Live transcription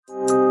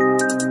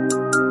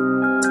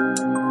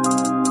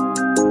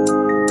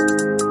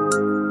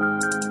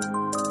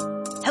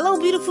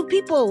beautiful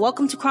people.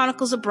 Welcome to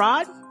Chronicles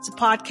Abroad. It's a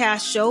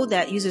podcast show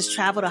that uses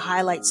travel to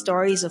highlight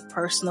stories of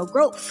personal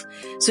growth.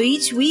 So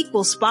each week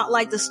we'll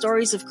spotlight the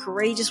stories of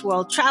courageous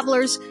world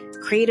travelers,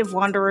 creative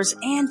wanderers,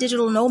 and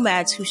digital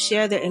nomads who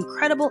share their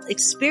incredible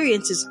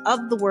experiences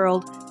of the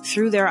world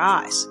through their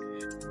eyes.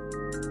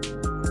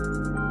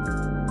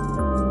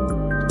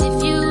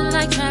 If you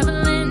like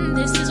traveling,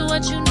 this is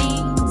what you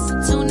need.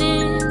 So tune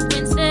in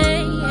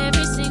Wednesday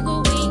every single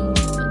week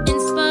for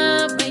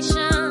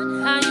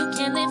inspiration, how you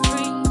can live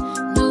free.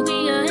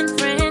 Nubia and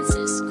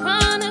Francis,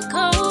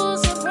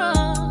 Chronicles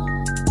Abroad.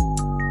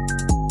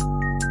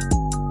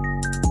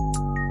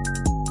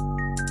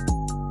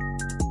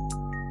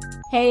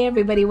 Hey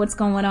everybody, what's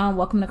going on?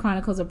 Welcome to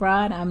Chronicles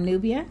Abroad. I'm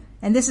Nubia.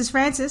 And this is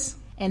Francis.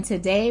 And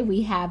today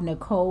we have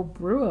Nicole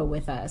Brewer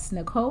with us.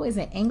 Nicole is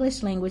an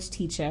English language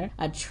teacher,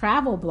 a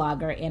travel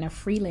blogger, and a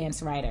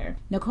freelance writer.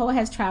 Nicole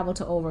has traveled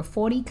to over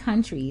 40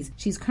 countries.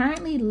 She's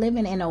currently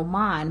living in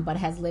Oman, but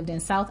has lived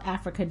in South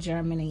Africa,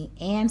 Germany,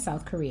 and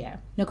South Korea.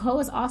 Nicole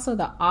is also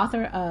the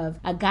author of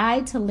A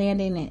Guide to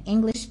Landing an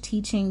English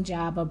Teaching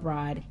Job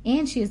Abroad,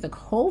 and she is the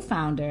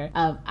co-founder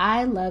of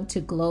I Love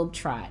to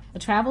Globetrot, a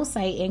travel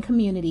site and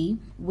community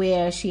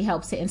where she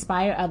helps to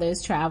inspire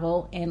others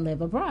travel and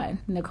live abroad.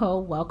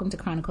 Nicole, welcome to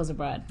Chronicles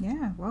Abroad.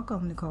 Yeah,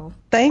 welcome, Nicole.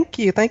 Thank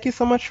you. Thank you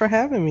so much for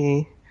having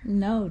me.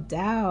 No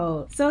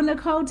doubt. So,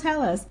 Nicole,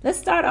 tell us. Let's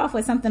start off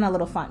with something a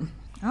little fun.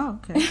 Oh,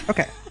 okay.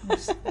 Okay.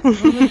 A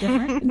little bit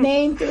different.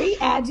 Name 3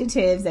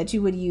 adjectives that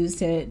you would use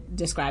to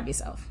describe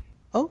yourself.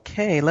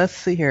 Okay, let's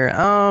see here.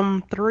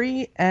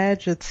 3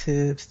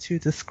 adjectives to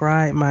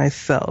describe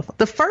myself.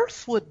 The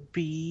first would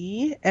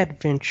be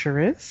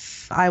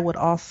adventurous. I would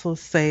also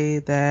say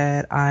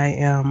that I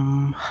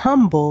am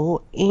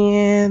humble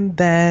and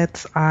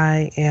that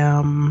I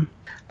am,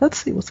 let's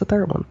see, what's the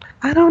third one?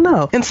 I don't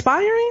know.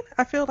 Inspiring?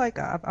 I feel like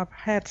I've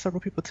had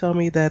several people tell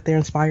me that they're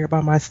inspired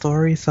by my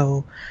story,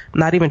 so I'm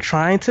not even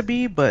trying to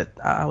be, but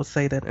I would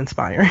say that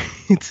inspiring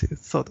too.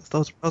 So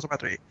those are my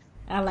 3.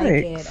 I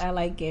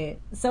like it.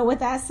 So with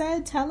that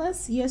said, tell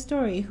us your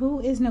story.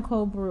 Who is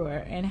Nicole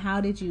Brewer and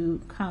how did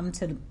you come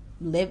to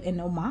live in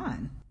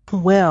Oman?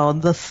 Well,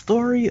 the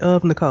story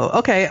of Nicole.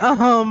 Okay,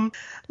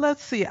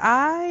 let's see.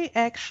 I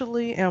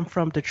actually am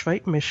from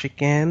Detroit,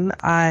 Michigan.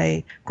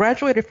 I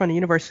graduated from the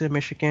University of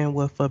Michigan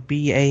with a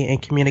BA in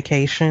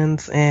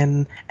communications.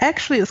 And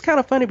actually, it's kind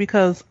of funny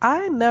because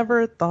I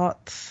never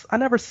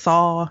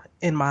saw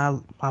in my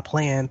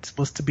plans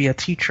was to be a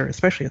teacher,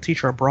 especially a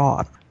teacher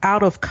abroad.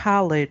 Out of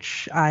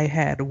college, I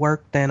had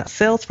worked in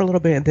sales for a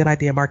little bit, and then I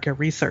did market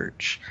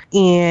research.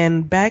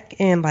 And back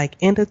in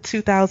end of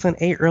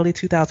 2008, early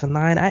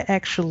 2009, I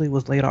actually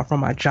was laid off from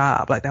my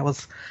job. That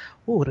was,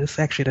 this is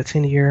actually the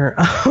 10-year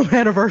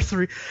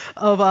anniversary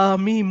of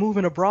me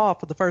moving abroad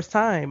for the first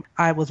time.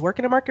 I was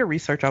working in market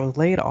research. I was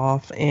laid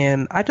off,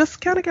 and I just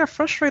kind of got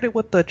frustrated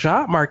with the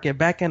job market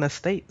back in the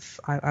States.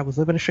 I was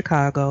living in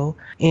Chicago,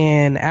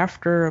 and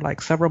after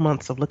several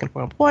months of looking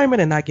for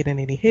employment and not getting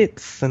any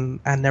hits, and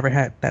I never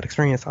had that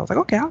experience, I was like,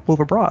 okay, I'll move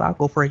abroad. I'll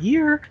go for a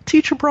year,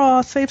 teach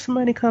abroad, save some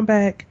money, come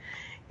back.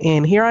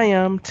 And here I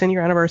am,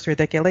 10-year anniversary, a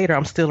decade later,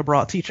 I'm still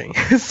abroad teaching.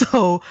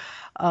 So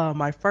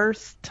my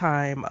first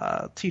time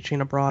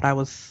teaching abroad, I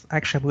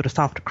moved to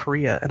South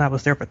Korea, and I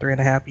was there for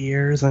 3.5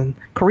 years. And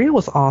Korea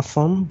was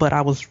awesome, but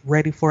I was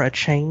ready for a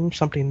change,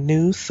 something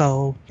new.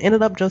 So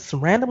ended up just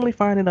randomly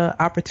finding an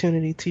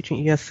opportunity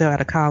teaching ESL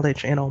at a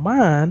college in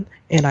Oman.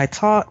 And I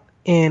taught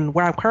in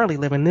where I'm currently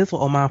living,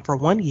 Nizwa, Oman, for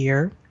 1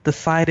 year.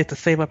 Decided to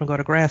save up and go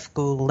to grad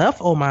school, left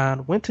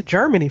Oman, went to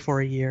Germany for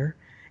a year,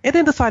 and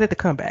then decided to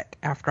come back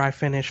after I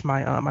finished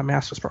my my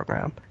master's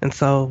program. And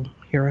so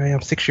here I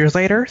am 6 years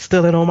later,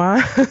 still in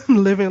Oman,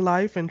 living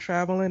life and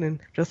traveling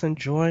and just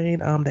enjoying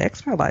the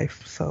expat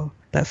life. So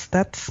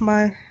that's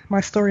my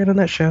story in a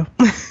nutshell.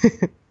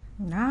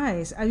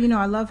 Nice. I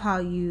love how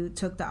you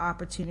took the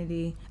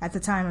opportunity. At the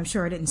time, I'm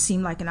sure it didn't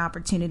seem like an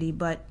opportunity,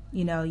 but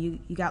you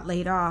got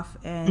laid off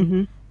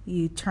and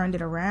you turned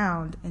it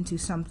around into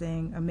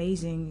something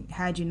amazing.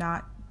 Had you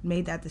not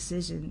made that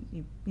decision,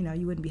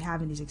 you wouldn't be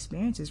having these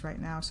experiences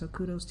right now. So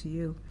kudos to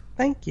you.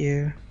 Thank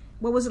you.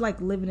 What was it like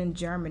living in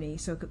Germany?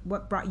 So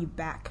what brought you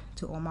back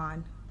to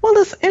Oman? Well,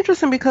 it's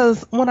interesting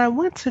because when I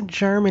went to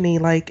Germany,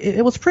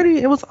 it was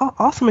an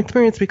awesome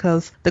experience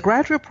because the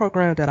graduate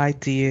program that I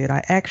did,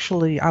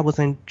 I was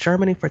in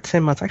Germany for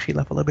 10 months. I actually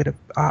left a little bit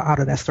out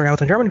of that story. I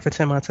was in Germany for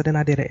 10 months, and then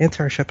I did an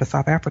internship in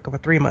South Africa for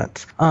 3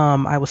 months.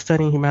 I was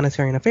studying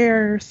humanitarian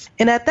affairs,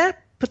 and at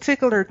that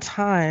particular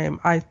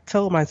time, I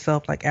told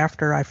myself,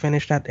 after I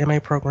finished that MA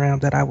program,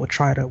 that I would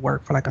try to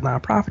work for a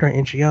nonprofit or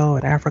NGO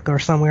in Africa or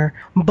somewhere.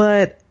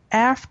 But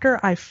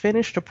after I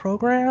finished the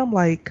program,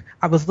 I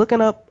was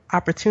looking up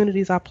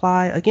opportunities. I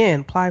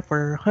applied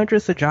for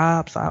hundreds of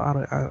jobs.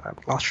 I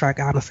lost track,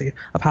 honestly,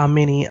 of how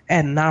many,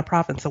 and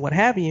nonprofits and what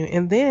have you.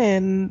 And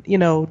then,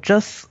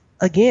 just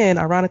again,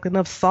 ironically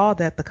enough, saw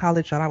that the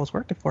college that I was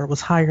working for was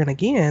hiring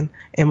again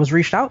and was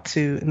reached out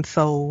to. And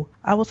so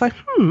I was like,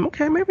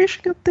 okay, maybe I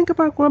should think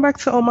about going back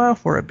to Oman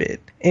for a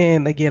bit.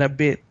 And again, a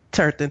bit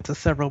turned into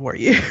several more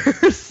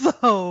years. So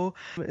So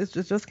it's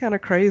just kind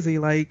of crazy,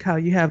 like how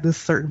you have this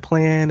certain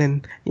plan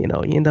and, you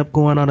end up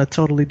going on a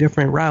totally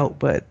different route.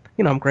 But,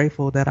 I'm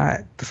grateful that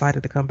I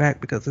decided to come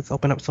back because it's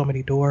opened up so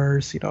many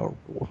doors,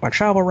 with my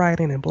travel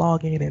writing and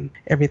blogging and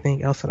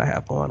everything else that I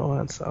have going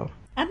on. So,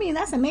 I mean,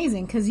 that's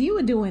amazing because you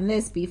were doing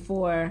this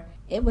before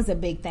it was a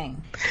big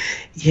thing.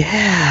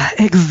 Yeah,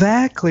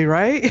 exactly.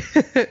 Right.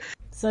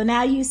 So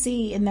now you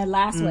see in the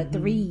last,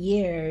 3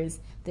 years,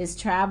 this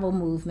travel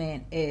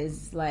movement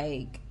is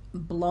like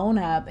blown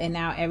up, and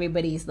now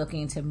everybody's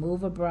looking to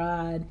move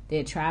abroad.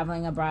 They're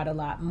traveling abroad a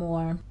lot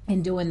more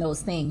and doing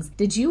those things.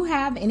 Did you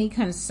have any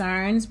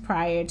concerns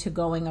prior to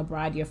going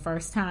abroad your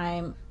first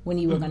time when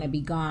you were going to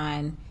be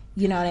gone?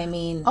 You know what I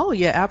mean? Oh,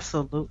 yeah,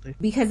 absolutely.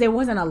 Because there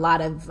wasn't a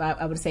lot of,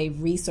 I would say,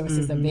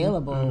 resources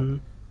available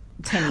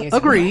 10 years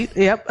Agreed.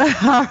 ago. Yep.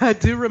 I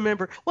do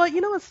remember. Well,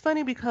 it's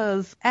funny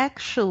because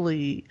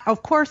actually,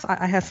 of course,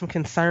 I had some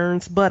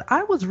concerns, but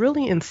I was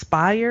really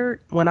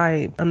inspired when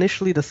I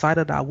initially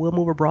decided I will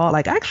move abroad.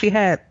 Like, I actually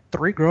had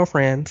 3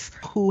 girlfriends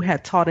who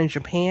had taught in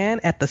Japan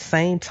at the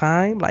same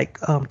time, like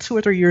 2 or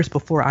 3 years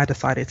before I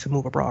decided to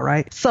move abroad,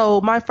 right?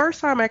 So my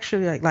first time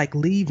actually like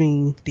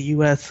leaving the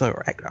U.S.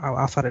 or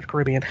outside of the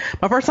Caribbean,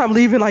 my first time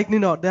leaving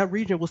that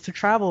region was to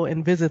travel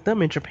and visit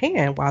them in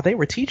Japan while they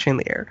were teaching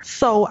there.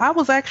 So I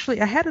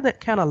had it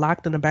kind of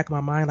locked in the back of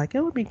my mind, like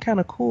it would be kind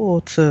of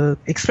cool to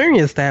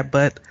experience that.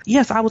 But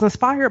yes, I was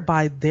inspired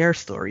by their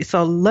story.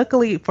 So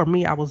luckily for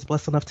me, I was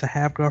blessed enough to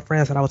have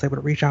girlfriends that I was able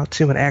to reach out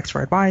to and ask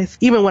for advice.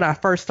 Even when I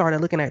first started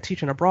looking at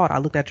teaching abroad, I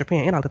looked at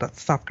Japan and I looked at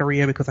South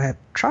Korea because I had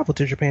traveled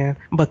to Japan,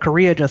 but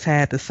Korea just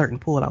had this certain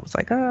pool. I was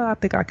like, I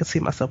think I could see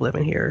myself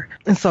living here.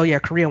 And so yeah,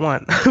 Korea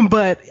won.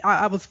 But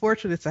I was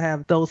fortunate to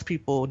have those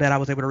people that I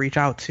was able to reach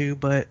out to.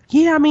 But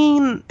yeah, I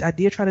mean, I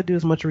did try to do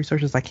as much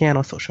research as I can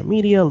on social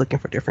media, looking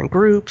for different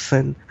groups.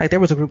 And like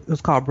there was a group, it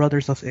was called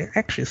Brothers and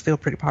actually it's still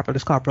pretty popular.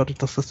 It's called Brothers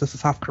and Sisters of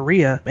South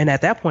Korea. And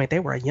at that point they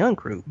were a young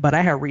group, but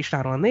I had reached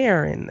out on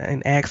there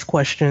and asked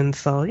questions.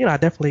 So, I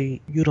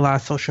definitely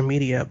utilized social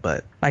media,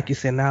 but like you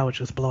said, now it's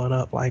just blowing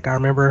up. Like I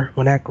remember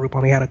when that group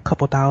only had a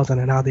couple thousand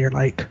and now they're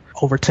like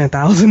over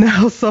 10,000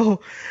 now.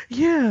 So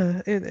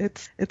yeah,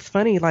 it's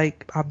funny.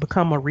 Like I've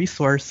become a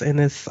resource in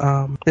this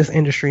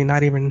industry,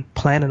 not even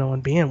planning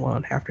on being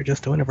one after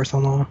just doing it for so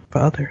long for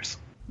others.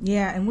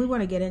 Yeah, and we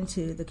want to get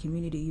into the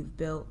community you've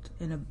built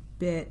in a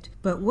bit,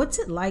 but what's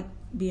it like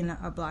being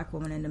a Black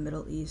woman in the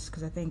Middle East?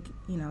 Because I think,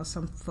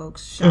 some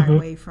folks shy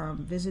away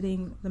from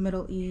visiting the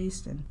Middle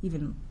East and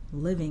even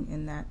living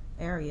in that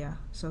area.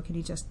 So can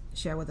you just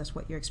share with us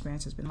what your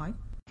experience has been like?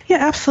 Yeah,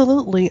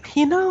 absolutely.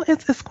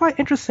 It's quite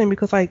interesting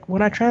because like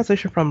when I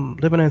transitioned from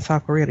living in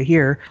South Korea to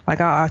here, like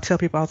I tell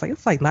people, I was like,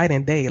 it's like night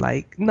and day.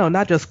 Like,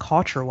 not just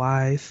culture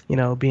wise,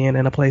 being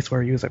in a place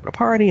where you was able to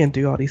party and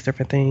do all these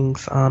different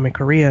things in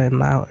Korea. And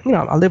now,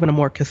 I live in a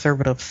more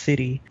conservative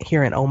city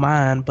here in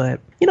Oman,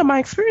 but my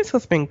experience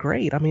has been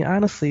great. I mean,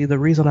 honestly, the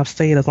reason I've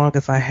stayed as long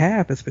as I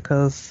have is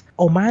because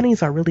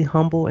Omanis are really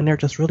humble and they're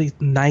just really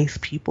nice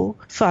people.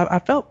 So I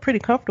felt pretty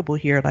comfortable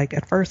here. Like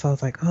at first I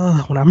was like,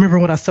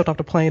 when I stepped off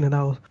the plane and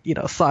I was,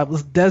 so I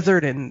was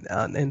desert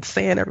and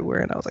sand everywhere.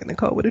 And I was like,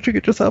 Nicole, what did you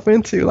get yourself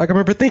into? Like I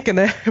remember thinking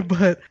that,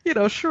 but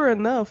sure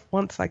enough,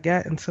 once I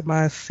got into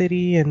my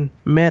city and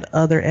met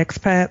other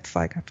expats,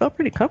 like I felt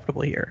pretty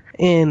comfortable here.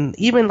 And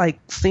even like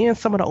seeing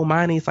some of the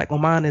Omanis, like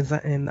Oman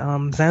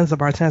and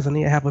Zanzibar,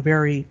 Tanzania have a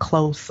very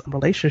close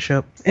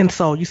relationship. And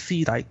so you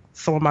see like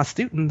some of my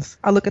students,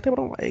 I look at them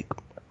and I'm like,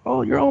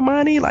 oh, you're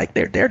Omani? Like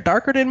they're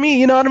darker than me,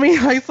 you know what I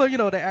mean? Like, so,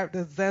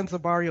 the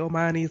Zanzibari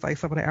Omanis, like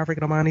some of the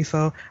African Omanis.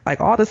 So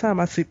like all the time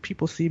I see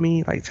people see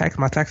me, like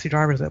my taxi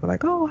drivers, they're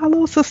like, oh,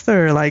 hello,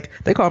 sister. Like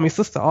they call me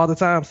sister all the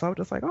time. So I'm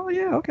just like, oh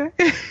yeah, okay.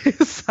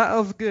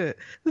 Sounds good.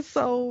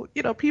 So,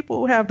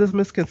 people have this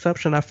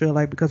misconception, I feel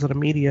like, because of the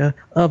media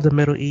of the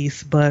Middle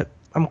East, but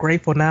I'm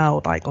grateful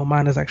now, like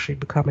Oman is actually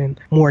becoming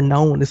more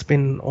known. It's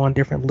been on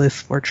different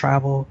lists for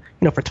travel,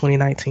 for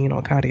 2019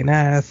 on Condé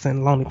Nast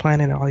and Lonely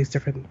Planet and all these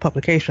different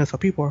publications. So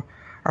people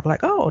are like,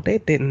 oh, they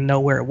didn't know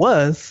where it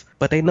was,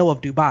 but they know of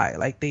Dubai.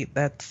 Like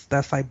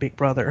that's like Big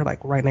Brother, like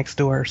right next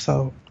door.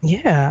 So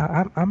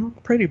yeah, I'm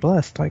pretty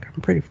blessed. Like I'm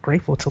pretty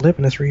grateful to live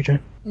in this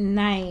region.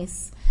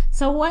 Nice.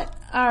 So what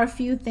are a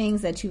few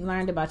things that you've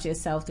learned about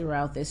yourself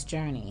throughout this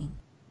journey?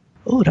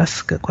 Oh,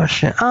 that's a good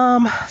question.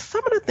 Some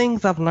of the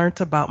things I've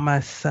learned about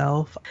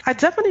myself, I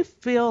definitely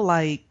feel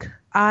like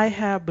I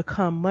have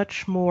become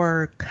much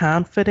more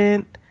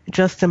confident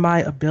just in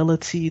my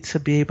ability to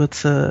be able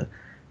to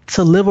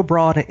live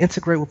abroad and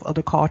integrate with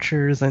other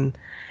cultures and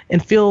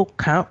feel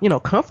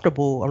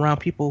comfortable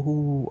around people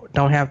who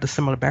don't have the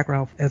similar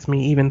background as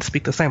me, even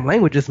speak the same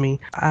language as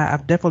me. I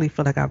definitely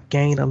feel like I've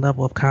gained a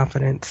level of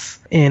confidence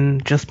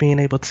in just being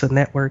able to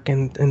network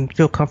and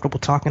feel comfortable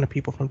talking to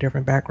people from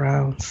different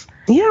backgrounds.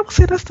 Yeah, I would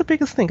say that's the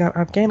biggest thing.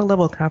 I've gained a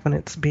level of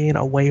confidence being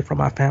away from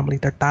my family.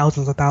 They're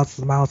thousands and thousands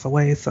of miles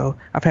away. So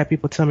I've had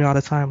people tell me all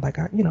the time, like,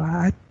 I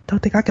don't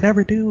think I could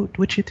ever do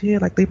what you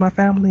did, like leave my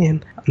family.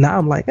 And now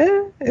I'm like,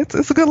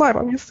 it's a good life.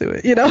 I'm used to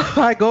it.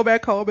 I go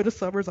back home in the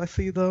summers, I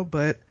see them,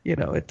 but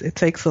it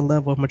takes a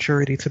level of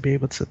maturity to be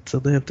able to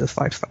live this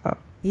lifestyle.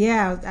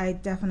 Yeah, I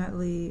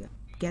definitely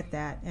get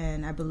that,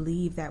 and I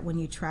believe that when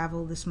you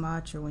travel this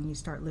much or when you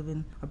start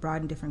living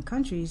abroad in different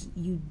countries,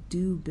 you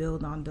do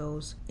build on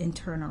those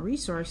internal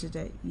resources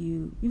that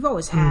you've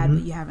always had,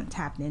 but you haven't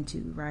tapped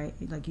into, right?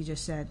 Like you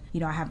just said,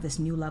 I have this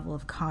new level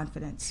of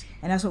confidence,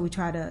 and that's what we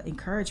try to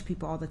encourage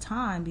people all the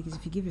time, because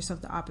if you give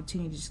yourself the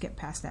opportunity to just get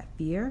past that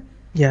fear,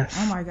 yes,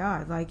 oh my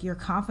God, like your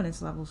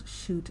confidence levels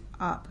shoot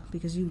up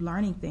because you're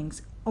learning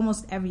things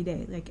almost every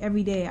day. Like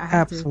every day I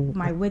have Absolutely.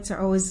 my wits are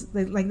always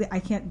like I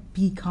can't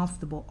be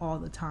comfortable all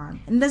the time.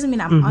 And it doesn't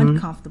mean I'm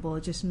uncomfortable.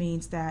 It just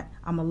means that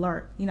I'm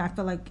alert. I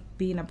feel like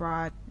being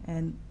abroad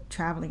and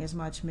traveling as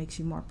much makes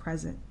you more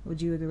present.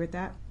 Would you agree with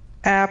that?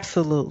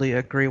 Absolutely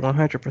agree.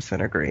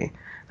 100% agree.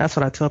 That's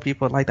what I tell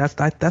people. Like that's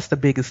the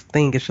biggest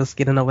thing. It's just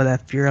getting over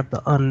that fear of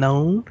the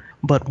unknown.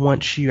 But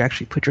once you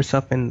actually put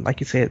yourself in,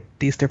 like you said,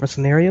 these different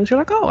scenarios, you're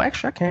like, oh,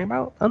 actually, I came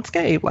out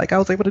unscathed. Like I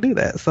was able to do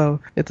that. So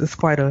it's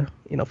quite a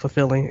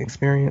fulfilling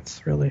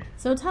experience, really.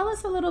 So tell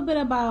us a little bit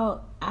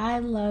about I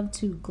Love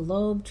to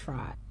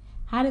Globetrot.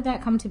 How did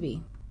that come to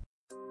be?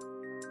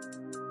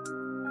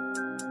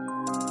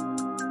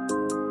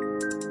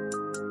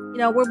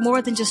 We're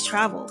more than just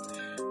travel.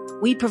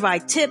 We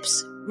provide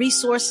tips,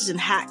 resources, and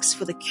hacks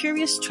for the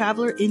curious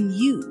traveler in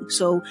you.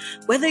 So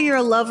whether you're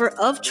a lover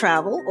of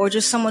travel or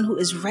just someone who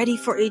is ready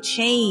for a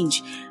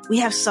change, we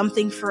have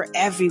something for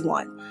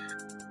everyone.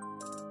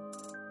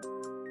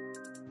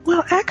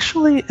 Well,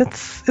 actually,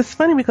 it's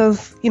funny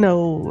because,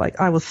 like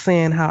I was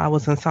saying how I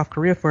was in South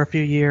Korea for a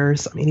few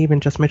years. I mean,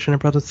 even just mentioning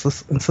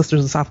brothers and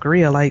sisters in South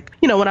Korea, like,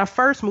 when I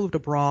first moved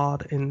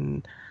abroad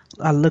and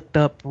I looked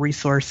up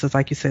resources,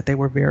 like you said, they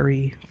were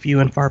very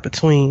few and far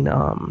between,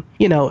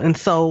 and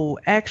so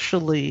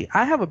actually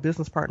I have a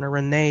business partner,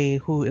 Renee,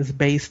 who is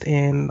based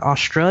in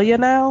Australia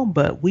now,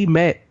 but we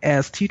met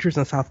as teachers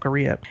in South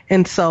Korea.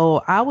 And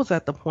so I was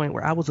at the point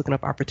where I was looking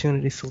up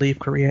opportunities to leave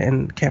Korea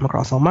and came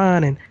across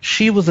Oman, and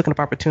she was looking up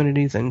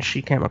opportunities and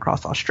she came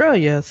across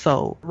Australia.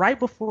 So right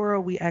before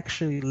we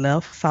actually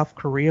left South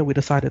Korea, we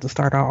decided to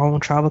start our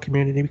own travel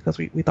community because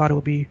we thought it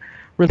would be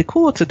really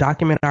cool to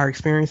document our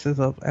experiences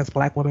as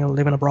Black women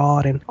living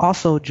abroad, and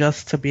also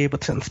just to be able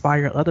to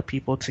inspire other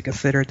people to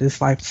consider this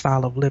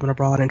lifestyle of living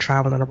abroad and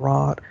traveling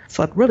abroad.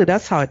 So really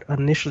that's how it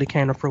initially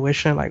came to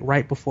fruition, like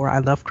right before I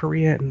left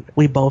Korea, and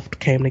we both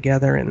came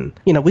together and,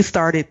 we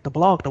started the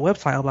blog, the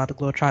website, I Love to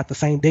Globetrot, the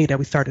same day that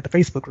we started the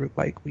Facebook group.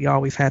 Like we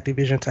always had the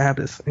vision to have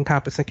this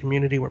encompassing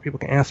community where people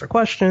can answer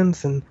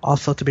questions and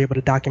also to be able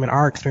to document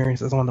our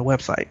experiences on the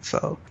website.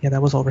 So yeah,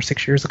 that was over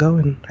 6 years ago,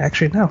 and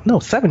actually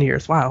 7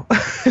 years. Wow.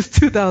 It's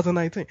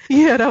 2019.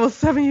 Yeah, that was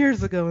 7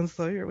 years ago, and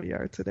so here we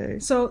are today.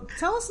 So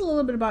tell us a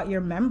little bit about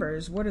your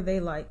members. What are they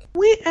like?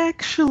 We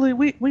actually,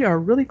 we are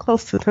really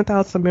close to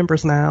 10,000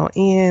 members now,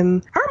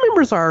 and our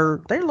members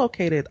they're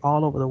located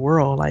all over the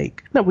world.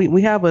 Like,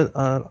 we have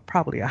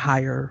probably a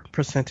higher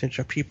percentage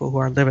of people who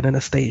are living in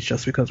the States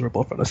just because we're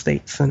both from the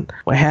States and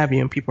what have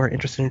you, and people are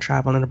interested in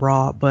traveling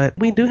abroad. But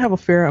we do have a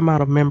fair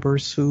amount of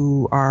members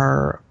who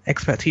are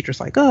expat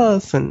teachers like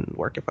us and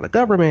working for the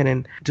government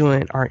and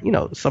doing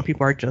some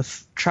people are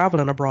just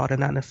traveling abroad and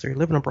not necessarily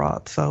living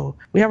abroad. So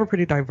we have a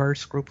pretty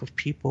diverse group of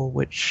people,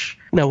 which,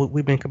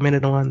 we've been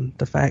committed on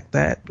the fact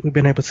that we've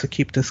been able to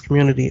keep this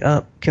community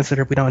up,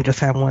 consider we don't just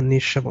have one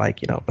niche of like,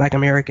 Black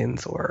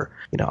Americans or,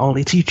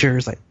 only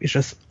teachers. Like it's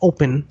just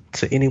open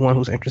to anyone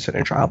who's interested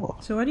in travel.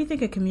 So why do you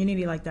think a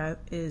community like that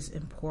is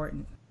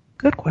important?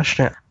 Good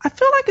question. I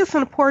feel like it's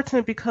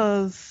important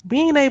because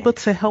being able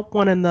to help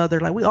one another,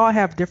 like we all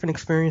have different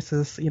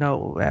experiences,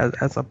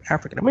 as an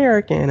African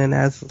American and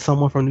as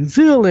someone from New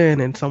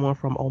Zealand and someone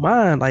from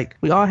Oman, like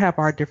we all have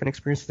our different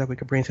experiences that we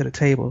can bring to the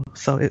table.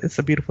 So it's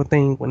a beautiful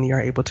thing when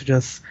you're able to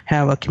just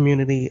have a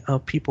community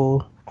of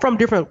people from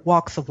different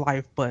walks of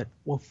life, but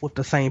with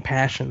the same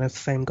passion, the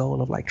same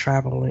goal of like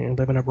traveling and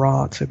living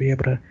abroad, to be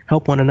able to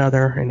help one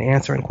another and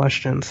answering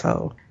questions.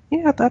 So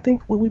yeah, I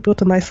think we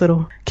built a nice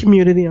little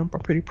community. I'm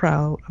pretty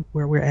proud of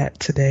where we're at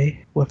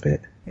today with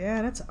it.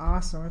 Yeah, that's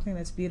awesome. I think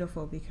that's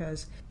beautiful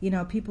because,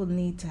 people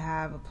need to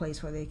have a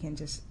place where they can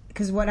just,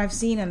 because what I've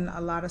seen in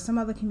some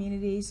other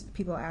communities,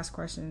 people ask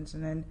questions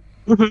and then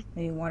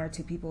maybe one or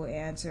two people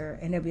answer,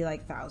 and there'll be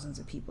like thousands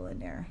of people in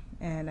there.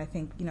 And I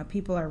think,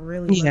 people are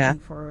really looking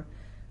for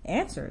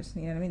answers.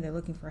 You know what I mean? They're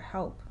looking for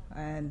help.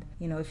 And,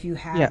 if you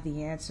have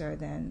the answer,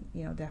 then,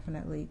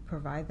 definitely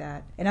provide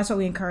that. And that's what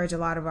we encourage a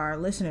lot of our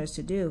listeners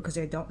to do because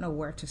they don't know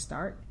where to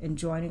start. And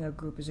joining a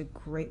group is a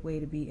great way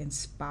to be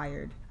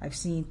inspired. I've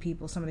seen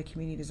people, some of the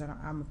communities that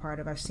I'm a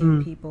part of, I've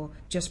seen people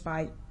just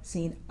by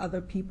seeing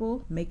other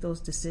people make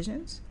those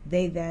decisions,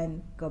 they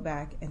then go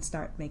back and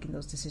start making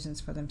those decisions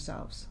for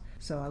themselves.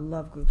 So I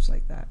love groups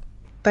like that.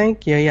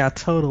 Thank you. Yeah, I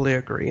totally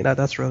agree.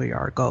 That's really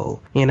our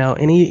goal,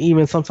 and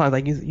even sometimes,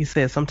 like you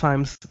said,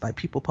 sometimes like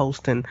people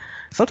post and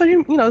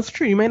sometimes, it's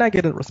true. You may not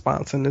get a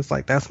response. And it's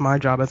like, that's my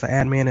job as an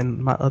admin and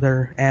my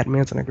other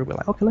admins in the group are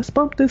like, okay, let's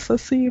bump this.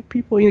 Let's see if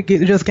people, it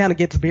just kind of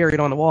gets buried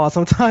on the wall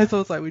sometimes.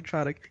 So it's like, we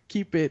try to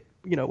keep it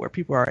where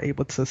people are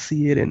able to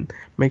see it and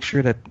make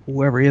sure that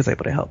whoever is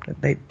able to help,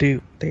 that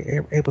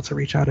they're able to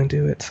reach out and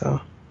do it.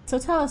 So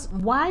tell us,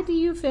 why do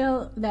you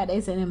feel that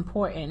it's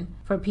important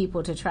for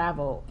people to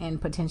travel and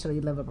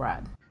potentially live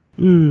abroad?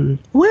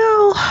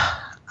 Well,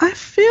 I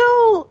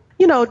feel,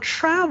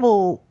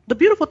 travel, the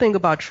beautiful thing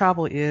about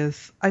travel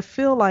is I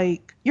feel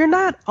like you're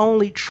not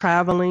only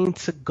traveling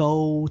to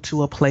go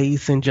to a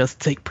place and just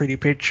take pretty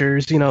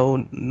pictures.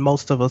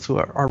 Most of us who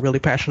are really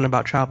passionate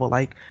about travel,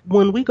 like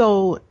when we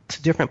go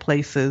to different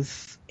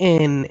places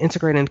and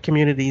integrate in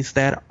communities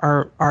that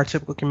are our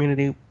typical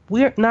community,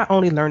 we're not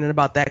only learning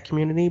about that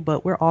community,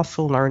 but we're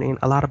also learning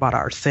a lot about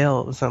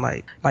ourselves. And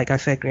like I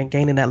said,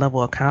 gaining that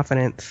level of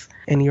confidence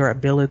in your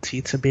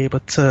ability to be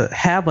able to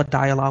have a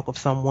dialogue with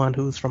someone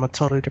who's from a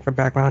totally different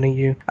background than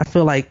you. I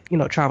feel like,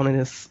 traveling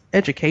is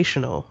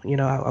educational.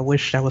 I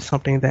wish that was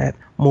something that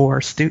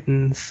more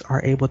students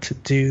are able to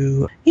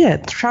do. Yeah,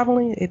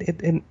 traveling,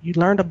 it you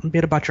learn a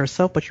bit about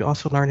yourself, but you're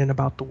also learning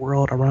about the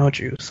world around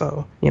you.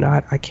 So,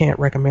 I can't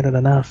recommend it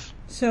enough.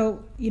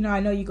 So, I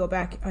know you go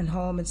back on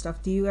home and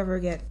stuff. Do you ever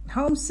get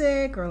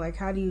homesick, or like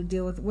how do you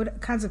deal with, what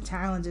kinds of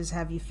challenges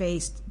have you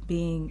faced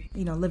being,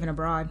 living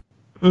abroad?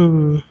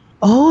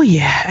 Oh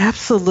yeah,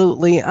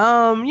 absolutely.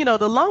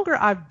 The longer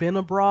I've been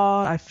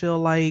abroad, I feel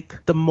like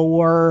the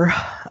more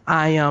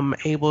I am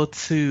able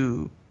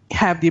to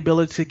have the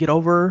ability to get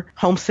over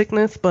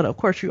homesickness. But of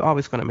course, you're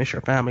always going to miss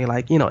your family.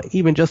 Like,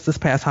 even just this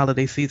past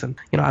holiday season,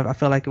 I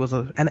feel like it was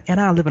and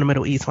I live in the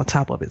Middle East on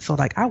top of it. So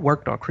like I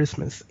worked on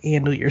Christmas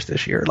and New Year's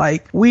this year.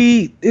 Like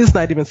it's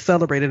not even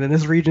celebrated in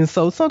this region.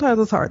 So sometimes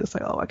it's hard to say,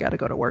 oh, I got to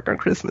go to work on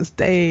Christmas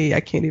Day.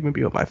 I can't even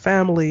be with my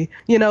family,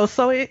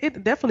 so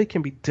it definitely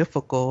can be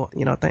difficult.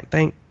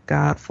 Thank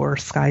God for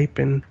Skype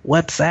and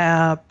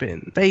WhatsApp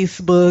and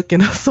Facebook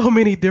and so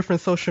many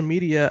different social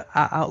media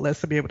outlets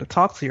to be able to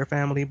talk to your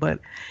family. But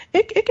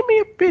it can be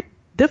a bit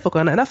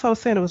difficult. And that's what I was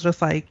saying. It was just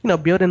like,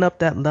 building up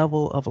that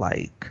level of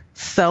like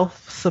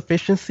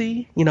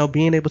self-sufficiency,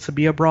 being able to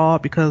be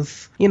abroad,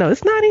 because,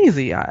 it's not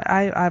easy.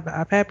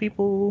 I've had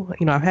people,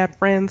 I've had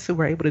friends who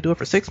were able to do it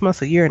for 6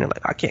 months, a year, and they're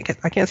like, I can't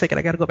take it.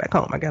 I got to go back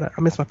home.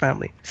 I miss my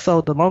family.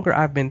 So the longer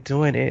I've been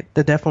doing it,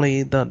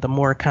 the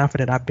more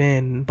confident I've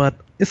been. But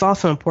it's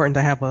also important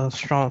to have a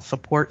strong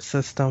support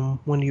system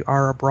when you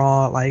are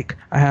abroad. Like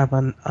I have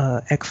an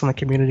excellent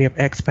community of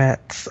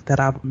expats that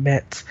I've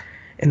met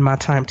in my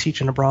time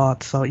teaching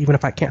abroad. So even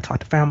if I can't talk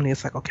to family,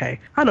 it's like, okay,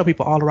 I know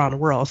people all around the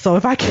world. So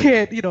if I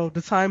can't,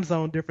 the time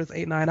zone difference,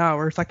 8-9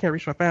 hours, I can't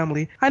reach my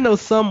family, I know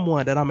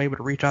someone that I'm able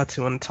to reach out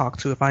to and talk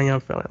to if I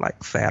am feeling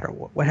like sad or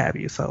what have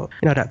you. So,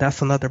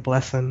 that's another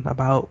blessing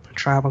about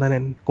traveling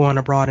and going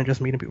abroad and just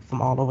meeting people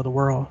from all over the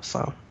world.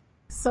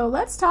 So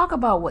let's talk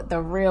about what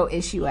the real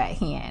issue at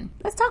hand.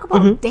 Let's talk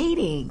about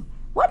dating.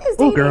 What is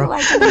dating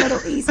like in the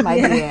Middle East, my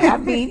dear? I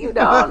mean, you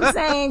know what I'm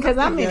saying? Because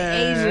I'm in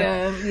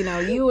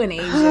Asia, you in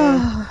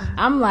Asia.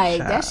 I'm like,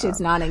 that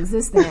shit's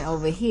non-existent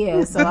over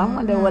here. So I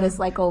wonder what it's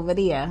like over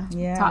there.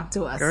 Yeah. Talk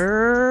to us.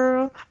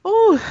 Girl.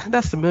 Oh,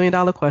 that's the $1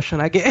 million question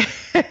I get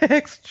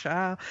asked,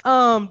 child.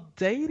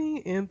 Dating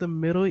in the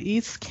Middle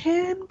East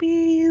can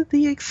be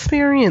the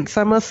experience,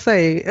 I must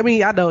say. I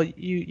mean, I know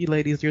you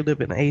ladies, you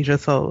live in Asia,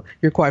 so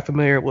you're quite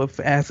familiar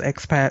with, as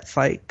expats,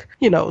 like,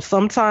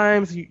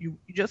 sometimes you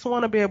just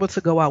want to be able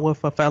to go out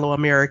with a fellow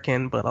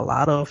American, but a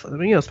lot of,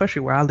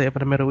 especially where I live in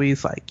the Middle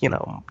East, like,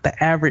 the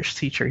average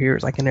teacher here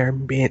is like in their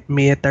mid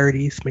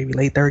 30s, maybe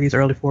late 30s,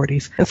 early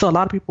 40s. And so a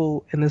lot of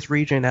people in this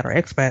region that are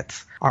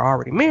expats are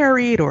already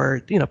married,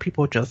 or,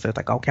 people just are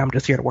like, okay, I'm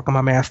just here to work on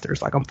my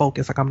master's. Like I'm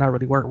focused, like I'm not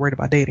really worried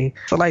about dating.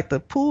 So like the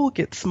pool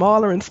gets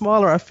smaller and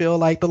smaller. I feel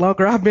like the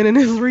longer I've been in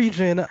this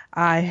region.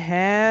 I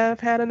have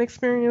had an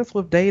experience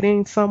with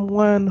dating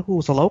someone who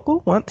was a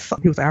local once.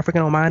 He was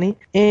African Omani,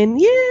 and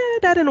yeah,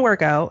 that didn't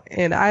work out.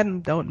 And I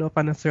don't know if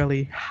I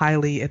necessarily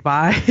highly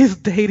advise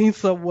dating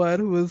someone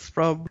who is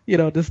from,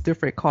 this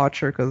different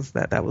culture, because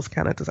that was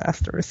kind of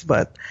disastrous.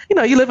 But, you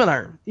live and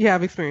learn. You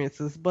have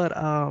experiences. But,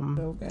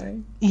 okay.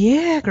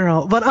 Yeah,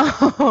 girl. But,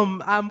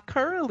 I'm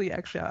currently,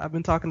 actually, I've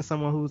been talking to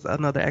someone who's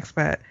another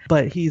expat,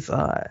 but he's,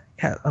 of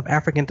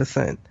African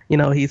descent.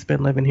 He's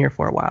been living here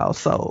for a while.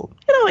 So,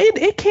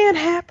 it can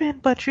happen,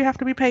 but you have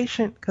to be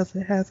patient, because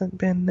it hasn't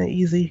been an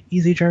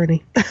easy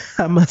journey,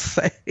 I must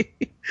say.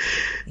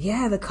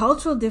 Yeah, the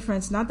cultural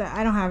difference, not that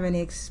I don't have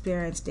any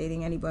experience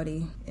dating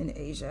anybody in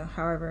Asia.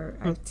 However,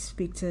 I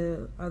speak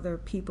to other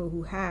people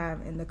who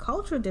have, and the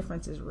cultural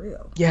difference is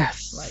real.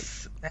 Yes.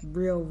 Like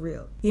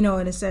real. In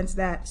a sense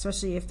that,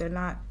 especially if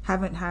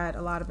haven't had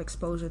a lot of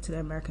exposure to the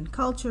American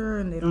culture,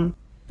 and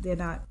they're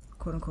not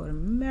quote unquote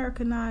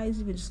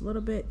Americanized, even just a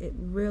little bit, it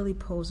really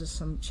poses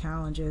some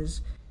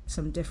challenges,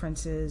 some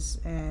differences.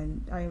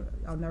 And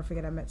I'll never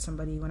forget, I met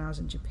somebody when I was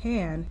in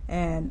Japan,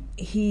 and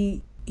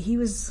he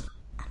was,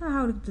 I don't know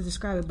how to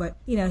describe it, but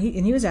he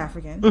was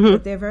African,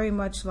 but they're very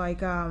much like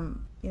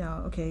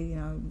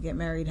get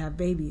married, have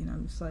baby, and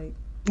I'm just like,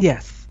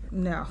 yes,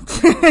 no,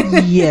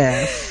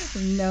 yes,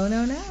 no,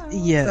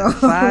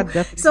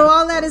 yes. So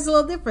all that is a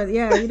little different,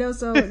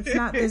 so it's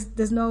not,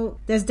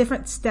 there's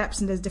different steps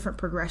and there's different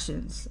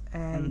progressions,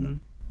 and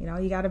you know,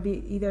 you got to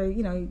be either,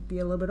 you know, be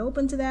a little bit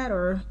open to that,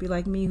 or be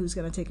like me, who's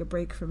going to take a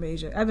break from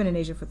Asia. I've been in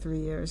Asia for 3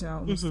 years now,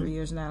 almost 3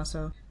 years now,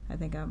 so I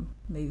think I'm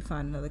maybe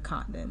find another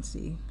continent and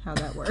see how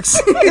that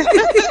works.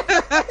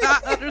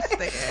 I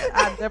understand.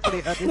 I definitely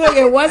understand. Look,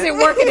 it wasn't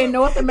working in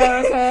North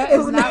America.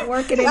 It's not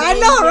working in I Asia.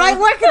 know, right?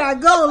 Where can I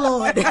go,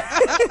 Lord?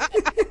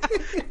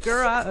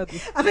 Girl, I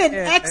understand. I've been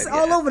X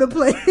all over the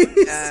place.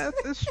 Yes,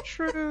 it's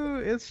true.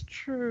 It's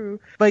true.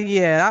 But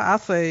yeah, I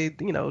say,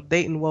 you know,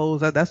 dating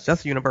woes, that's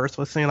just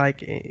universal. It seems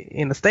like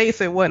in the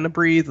States it wasn't a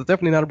breeze. It's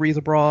definitely not a breeze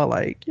abroad.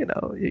 Like, you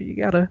know, you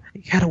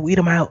gotta weed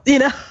them out, you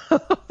know?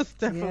 It's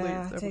definitely,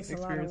 it takes a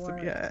lot of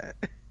work. Yeah.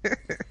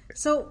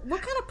 So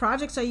what kind of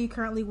projects are you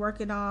currently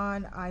working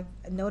on? I've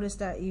noticed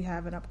that you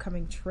have an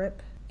upcoming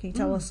trip. Can you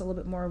tell us a little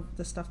bit more of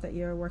the stuff that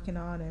you're working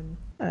on? And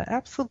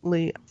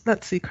absolutely.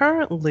 Let's see.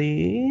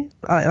 Currently,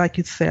 like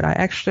you said,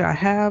 I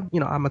have, you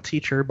know, I'm a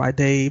teacher by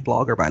day,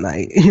 blogger by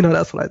night. You know,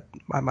 that's what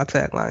my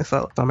tagline.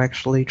 So I'm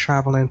actually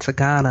traveling to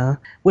Ghana,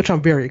 which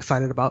I'm very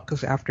excited about,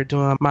 because after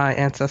doing my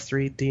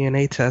Ancestry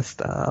DNA test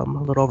a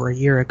little over a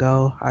year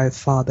ago, I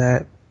saw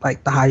that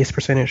like the highest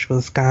percentage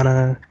was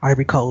Ghana,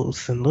 Ivory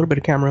Coast, and a little bit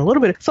of Cameroon, a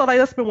little bit. So like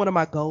that's been one of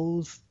my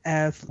goals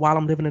as while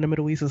I'm living in the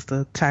Middle East, is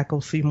to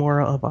see more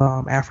of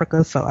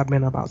Africa. So I've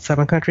been about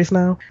 7 countries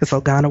now, and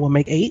so Ghana will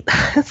make 8.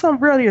 So I'm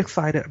really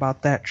excited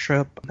about that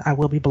trip. I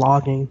will be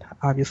blogging,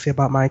 obviously,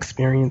 about my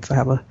experience. I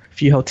have a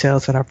few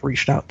hotels that I've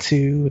reached out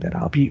to that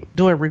I'll be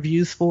doing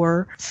reviews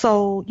for.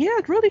 So yeah,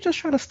 really just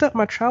trying to step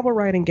my travel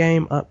writing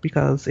game up,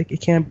 because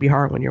it can be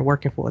hard when you're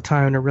working full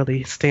time to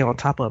really stay on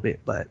top of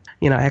it. But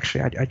you know,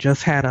 actually, I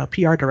just had a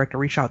PR director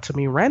reach out to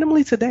me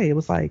randomly today. It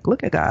was like,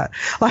 look at God,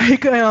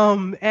 like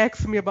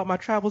asked me about my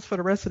travels for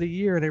the rest of the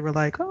year, and they were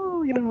like,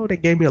 oh, you know, they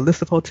gave me a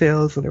list of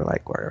hotels, and they were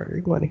like, well, are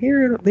you going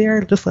here,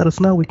 there? Just let us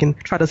know. We can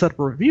try to set up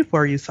a review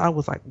for you. So I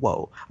was like,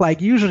 whoa.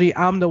 Like usually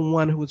I'm the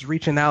one who's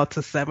reaching out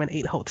to 7,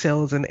 8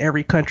 hotels in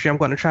every country I'm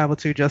going to travel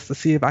to just to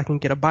see if I can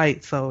get a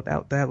bite. So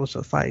that was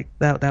just like,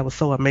 that was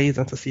so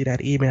amazing to see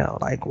that email.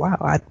 Like, wow,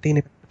 I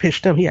didn't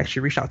pitch him. He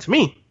actually reached out to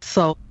me.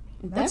 So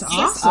That's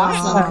awesome.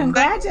 awesome.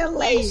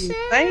 Congratulations.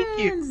 Thank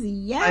you.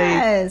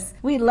 Yes.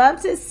 We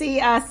love to see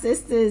our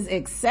sisters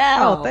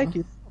excel. Oh, thank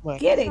you so much.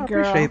 Get it,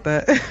 girl. I appreciate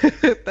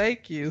that.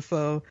 Thank you.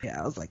 So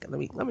yeah, I was like, let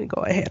me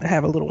go ahead and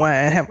have a little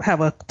wine,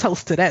 have a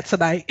toast to that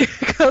tonight,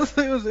 because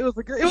it was a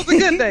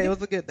good day. It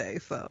was a good day.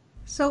 So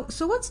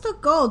what's the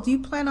goal? Do you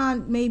plan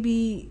on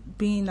maybe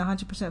being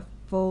 100%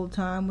 full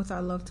time with I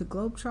Love to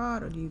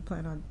Globetrot, or do you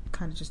plan on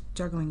kind of just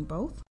juggling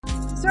both?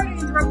 Sorry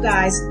to interrupt,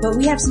 guys, but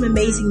we have some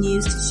amazing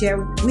news to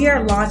share. We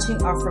are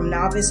launching our From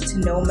Novice to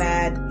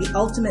Nomad, the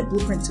ultimate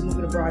blueprint to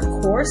moving abroad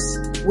course,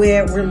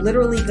 where we're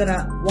literally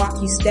gonna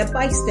walk you step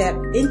by step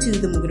into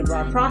the moving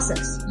abroad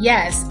process.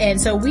 Yes, and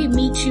so we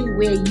meet you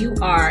where you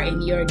are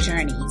in your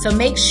journey. So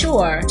make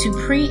sure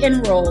to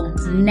pre-enroll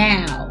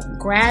now.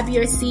 Grab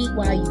your seat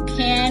while you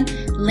can.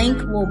 Link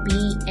will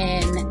be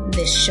in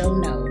the show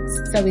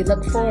notes. So we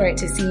look forward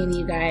to seeing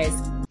you guys.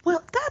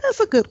 Well, that is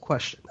a good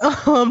question.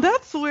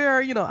 That's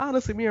where, you know,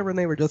 honestly, me and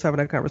Renee were just having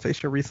that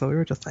conversation recently. We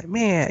were just like,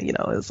 man, you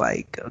know, it's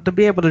like to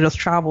be able to just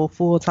travel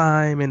full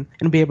time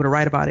and be able to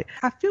write about it.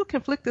 I feel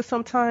conflicted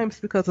sometimes,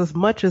 because as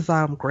much as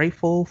I'm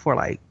grateful for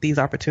like these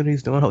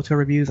opportunities doing hotel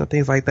reviews and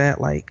things like that,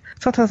 like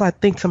sometimes I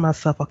think to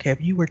myself, okay,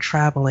 if you were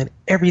traveling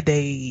every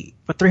day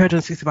for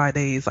 365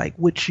 days, like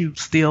would you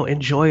still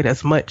enjoy it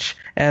as much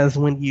as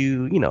when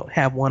you know,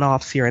 have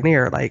one-offs here and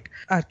there? Like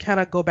I kind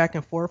of go back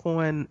and forth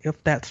on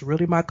if that's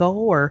really my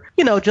goal, or,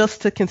 you know,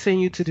 just to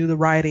continue to do the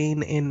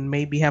writing and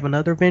maybe have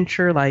another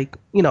venture. Like,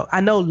 you know,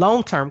 I know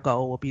long-term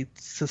goal will be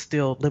to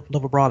still live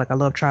abroad. Like I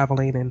love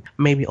traveling, and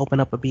maybe open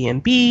up a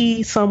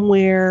B&B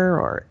somewhere,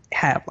 or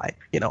have like,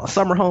 you know, a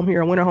summer home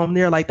here, a winter home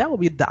there. Like that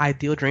would be the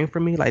ideal dream for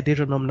me, like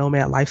digital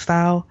nomad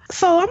lifestyle.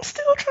 So I'm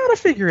still trying to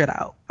figure it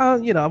out.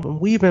 You know, I'm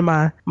weaving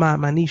my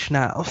niche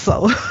now,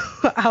 so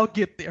I'll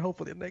get there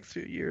hopefully in the next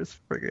few years,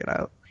 figure it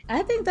out.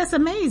 I think that's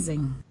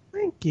amazing.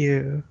 Thank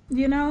you.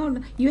 You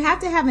know, you have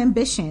to have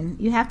ambition,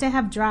 you have to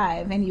have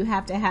drive, and you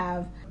have to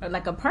have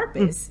like a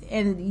purpose.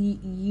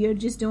 And you're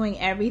just doing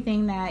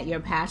everything that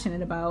you're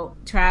passionate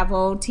about,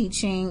 travel,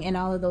 teaching, and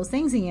all of those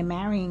things, and you're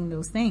marrying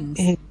those things.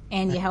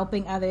 And you're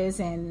helping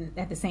others, and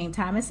at the same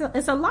time, it's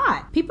a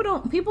lot.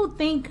 People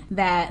think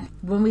that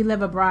when we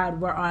live abroad,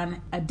 we're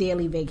on a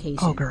daily vacation.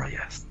 Oh, girl,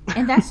 yes.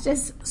 And that's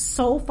just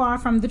so far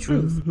from the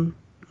truth.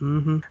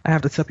 I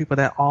have to tell people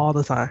that all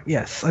the time.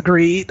 Yes,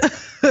 agreed.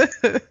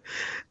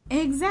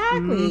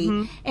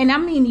 Exactly. And I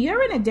mean,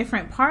 you're in a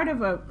different part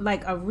of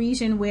a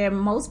region where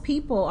most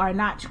people are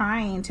not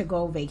trying to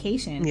go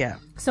vacation. Yeah.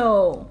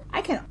 So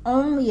I can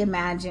only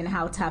imagine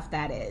how tough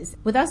that is.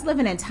 With us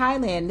living in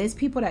Thailand, there's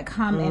people that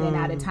come in and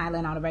out of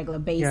Thailand on a regular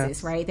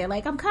basis, right? They're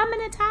like, I'm coming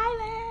to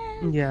Thailand.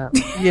 Yeah.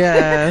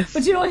 Yes.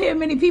 But you don't hear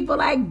many people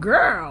like,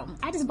 girl,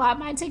 I just bought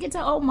my ticket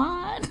to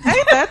Oman.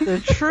 Ain't that the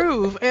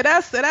truth? And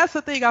that's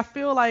the thing. I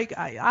feel like,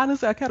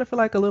 honestly, I kind of feel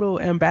like a little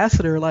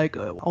ambassador, like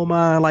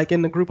Oman, like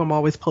in the group, I'm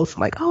always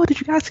posting like, oh, did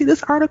you guys see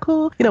this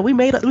article? You know, we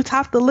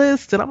topped the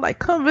list, and I'm like,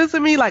 come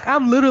visit me. Like,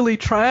 I'm literally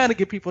trying to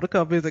get people to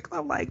come visit. 'Cause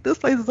I'm like, this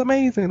place is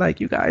amazing. Like,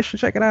 you guys should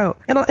check it out.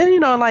 And you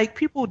know, like,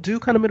 people do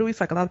come to Middle East.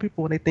 Like, a lot of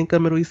people, when they think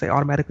of Middle East, they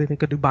automatically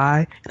think of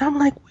Dubai. And I'm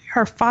like, we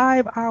are a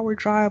 5-hour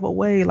drive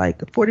away,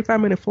 like a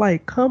 45-minute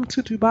flight. Come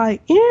to Dubai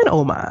in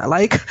Oman.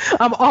 Like,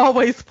 I'm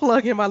always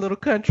plugging my little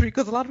country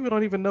because a lot of people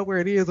don't even know where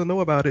it is or know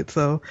about it.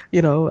 So,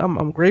 you know,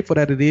 I'm grateful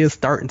that it is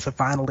starting to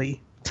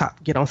finally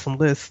get on some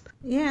lists.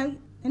 Yeah,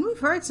 and we've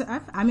heard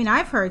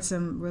I've heard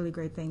some really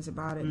great things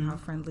about it and how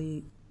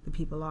friendly the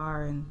people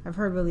are, and I've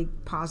heard really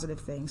positive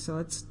things.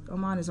 So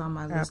Oman is on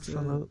my list.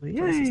 Absolutely.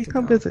 Yay,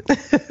 come visit.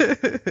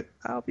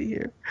 I'll be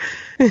here.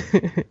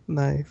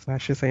 Nice. I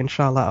should say,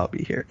 inshallah, I'll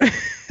be here.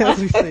 As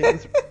we say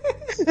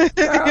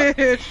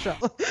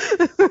inshallah.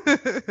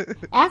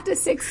 After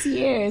 6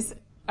 years,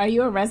 are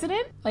you a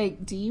resident?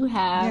 Like, do you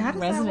have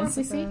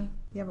residency?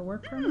 You have a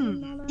work permit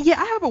and all that? Yeah,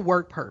 I have a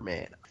work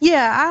permit.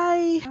 Yeah,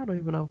 I don't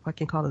even know if I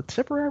can call it a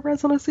temporary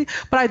residency,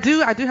 but I do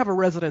have a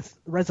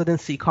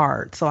residency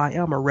card, so I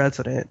am a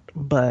resident,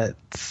 but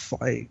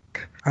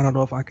like, I don't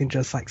know if I can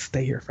just like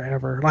stay here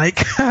forever. Like,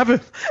 I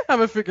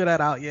haven't figured that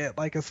out yet.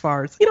 Like, as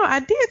far as, you know, I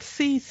did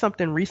see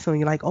something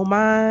recently, like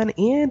Oman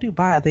and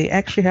Dubai, they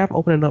actually have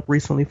opened it up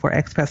recently for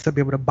expats to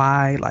be able to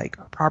buy like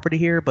a property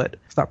here, but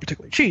it's not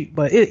particularly cheap,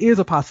 but it is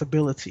a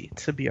possibility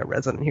to be a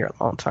resident here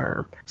long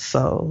term.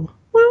 So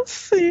we'll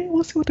see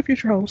what the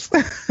future holds.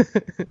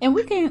 And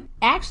we can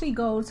actually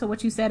go to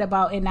what you said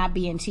about it not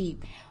being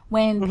cheap.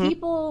 When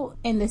people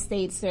in the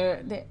States,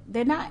 they're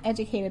not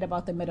educated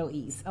about the Middle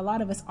East. A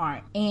lot of us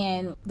aren't.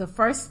 And the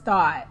first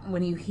thought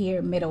when you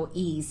hear Middle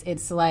East,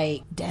 it's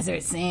like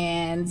desert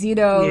sands, you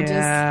know,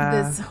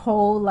 just this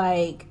whole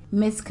like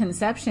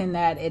misconception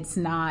that it's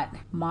not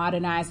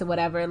modernized or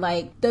whatever.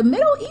 Like, the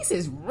Middle East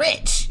is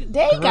rich.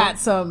 They got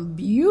some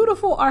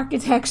beautiful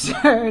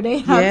architecture. They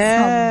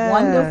have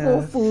some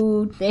wonderful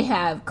food. They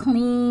have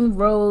clean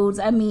roads.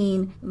 I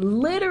mean,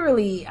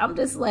 literally, I'm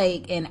just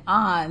like in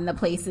awe in the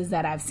places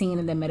that I've seen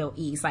in the Middle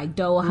East, like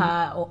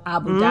Doha or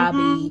Abu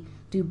Dhabi,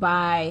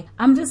 Dubai.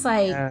 I'm just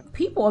like,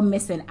 people are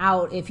missing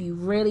out if you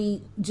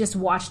really just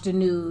watch the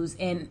news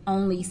and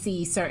only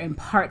see certain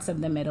parts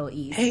of the Middle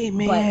East.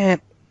 Amen.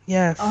 But,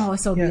 yes. Oh,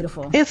 it's so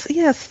beautiful.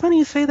 It's funny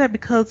you say that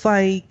because,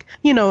 like,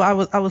 you know, I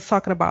was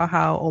talking about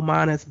how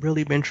Oman has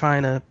really been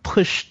trying to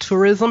push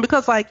tourism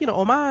because, like, you know,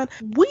 Oman,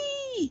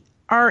 we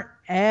aren't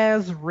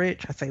as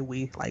rich. I say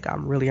we, like,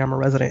 I'm a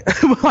resident,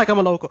 like I'm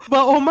a local.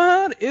 But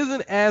Oman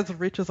isn't as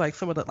rich as like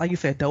some of the, like you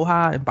said,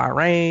 Doha and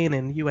Bahrain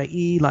and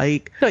UAE.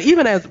 Like, you know,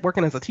 even as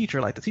working as a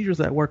teacher, like the teachers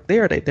that work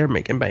there, they're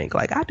making bank.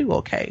 Like, I do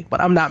okay,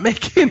 but I'm not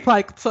making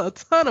like a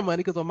ton of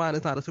money because Oman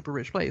is not a super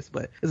rich place,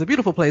 but it's a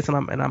beautiful place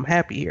and I'm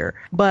happy here.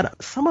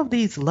 But some of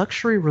these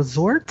luxury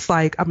resorts,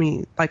 like, I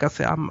mean, like I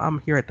said, I'm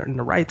here in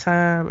the right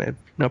time, and,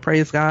 you know,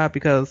 praise God,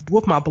 because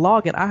with my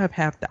blogging, I have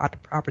had the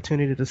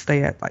opportunity to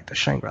stay at like the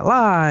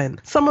Shangri-La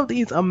and some of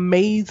these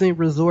amazing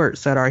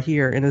resorts that are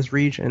here in this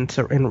region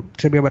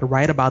to be able to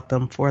write about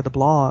them for the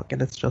blog.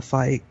 And it's just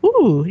like,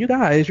 ooh, you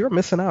guys, you're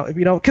missing out if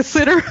you don't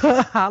consider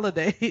a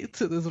holiday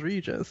to this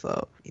region.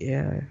 So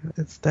yeah,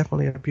 it's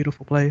definitely a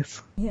beautiful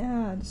place.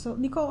 Yeah. So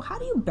Nicole, how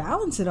do you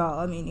balance it all?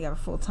 I mean, you have a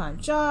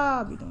full-time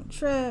job, you're doing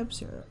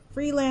trips, you're a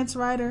freelance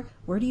writer.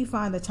 Where do you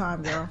find the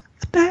time, girl?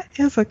 That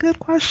is a good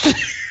question.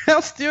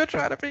 I'm still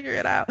trying to figure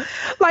it out.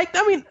 Like,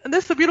 I mean,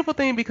 this is a beautiful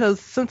thing because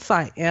since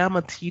I am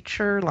a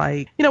teacher,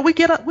 like, you know, we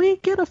get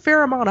a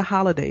fair amount of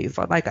holidays.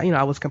 Like, you know,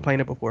 I was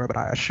complaining before, but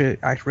I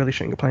really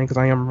shouldn't complain because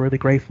I am really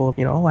grateful.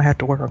 You know, I have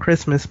to work on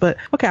Christmas, but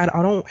okay, I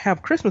don't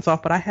have Christmas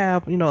off, but I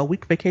have, you know, a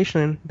week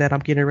vacation that I'm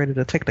getting ready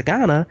to take to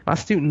Ghana. My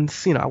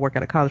students, you know, I work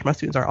at a college. My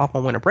students are off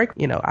on winter break.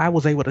 You know, I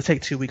was able to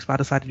take 2 weeks, but I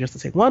decided just to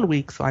take 1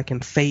 week so I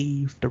can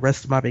save the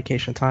rest of my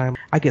vacation time.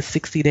 I get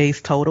 60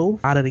 days total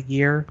out of the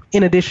year,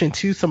 in addition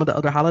to some of the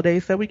other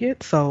holidays that we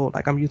get. So,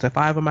 like, I'm using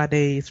 5 of my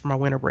days for my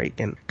winter break,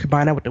 and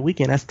combine that with the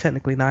weekend, that's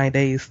technically 9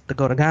 days to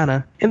go to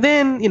Ghana. And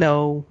then, you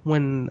know,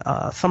 when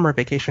summer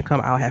vacation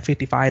come, I'll have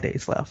 55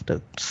 days left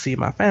to see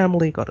my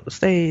family, go to the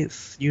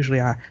States.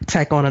 Usually I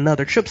tack on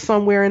another trip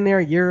somewhere in there,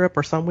 Europe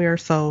or somewhere.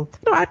 So,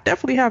 you know, I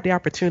definitely have the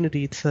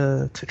opportunity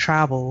to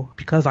travel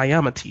because I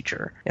am a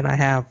teacher, and I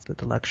have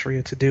the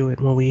luxury to do it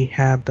when we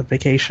have the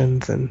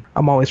vacations, and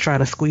I'm always trying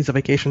to squeeze a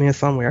vacation in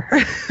somewhere.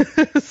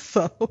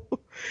 So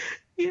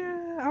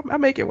yeah, I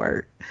make it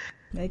work.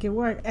 Make it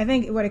work. I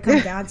think what it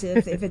comes down to,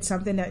 if it's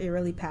something that you're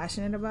really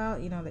passionate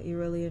about, you know, that you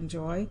really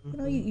enjoy, you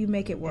know, you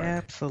make it work.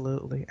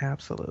 Absolutely.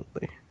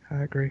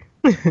 I agree.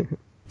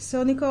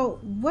 So, Nicole,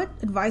 what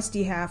advice do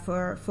you have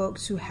for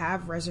folks who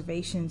have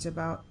reservations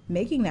about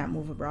making that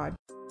move abroad?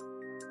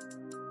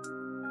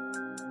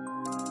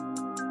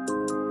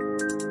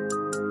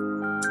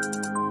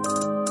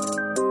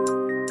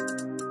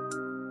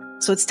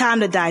 So it's time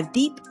to dive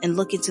deep and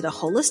look into the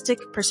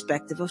holistic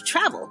perspective of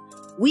travel.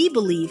 We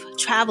believe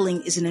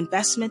traveling is an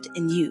investment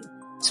in you.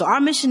 So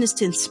our mission is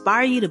to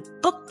inspire you to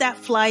book that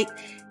flight,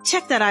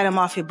 check that item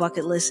off your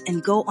bucket list,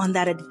 and go on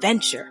that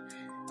adventure.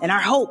 And our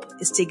hope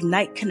is to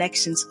ignite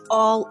connections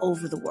all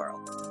over the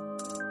world.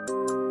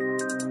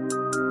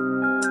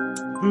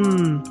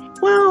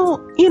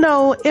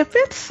 Well, if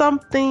it's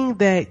something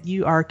that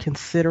you are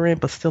considering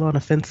but still on the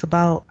fence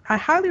about, I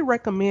highly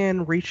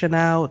recommend reaching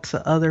out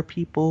to other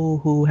people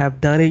who have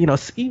done it.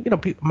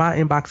 My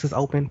inbox is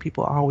open.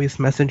 People are always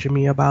messaging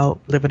me about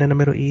living in the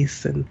Middle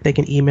East, and they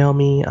can email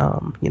me.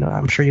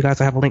 I'm sure you guys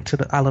have a link to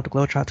the I Love the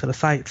Globetrot to the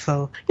site.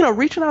 So,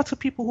 reaching out to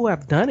people who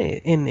have done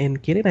it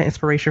and getting that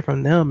inspiration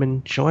from them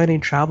and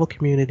joining travel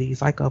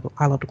communities like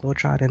I Love the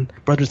Globetrot and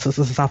Brothers and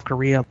Sisters in South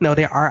Korea.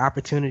 There are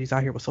opportunities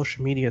out here with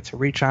social media to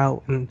reach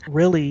out and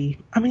really,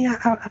 I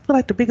feel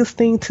like the biggest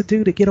thing to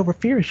do to get over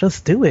fear is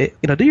just do it.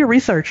 Do your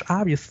research,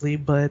 obviously,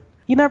 but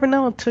you never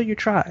know until you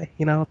try.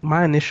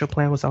 My initial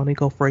plan was to only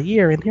go for a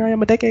year, and here I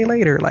am a decade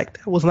later. Like,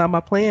 that was not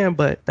my plan,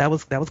 but that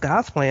was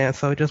God's plan,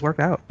 so it just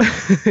worked out.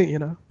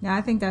 Yeah,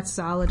 I think that's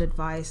solid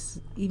advice.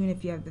 Even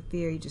if you have the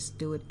fear, you just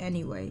do it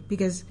anyway,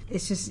 because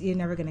it's just, you're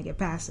never going to get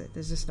past it.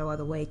 There's just no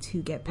other way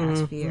to get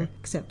past fear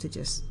except to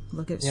just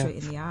look it straight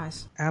in the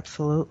eyes.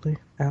 Absolutely.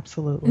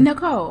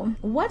 Nicole,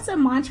 what's a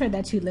mantra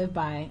that you live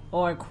by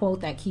or a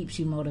quote that keeps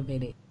you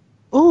motivated?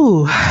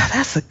 Ooh,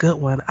 that's a good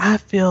one. I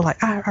feel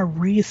like I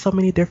read so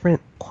many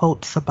different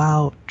quotes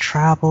about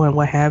travel and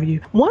what have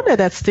you. One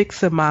that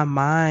sticks in my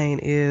mind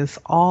is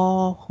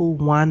all who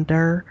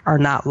wander are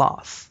not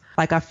lost.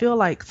 Like, I feel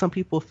like some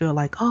people feel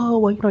like, oh,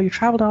 well, you're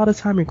traveling all the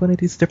time. You're going to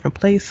these different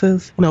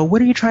places.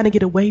 What are you trying to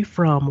get away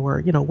from? Or,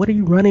 what are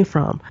you running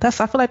from? I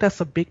feel like that's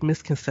a big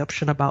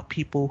misconception about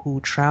people who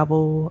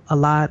travel a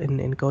lot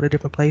and go to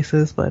different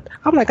places. But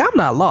I'm like, I'm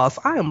not lost.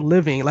 I am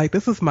living. Like,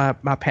 this is my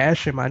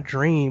passion, my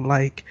dream.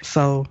 Like,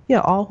 so yeah,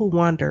 all who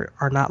wander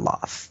are not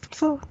lost.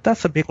 So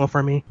that's a big one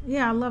for me.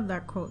 Yeah, I love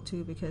that quote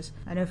too, because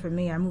I know for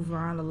me, I move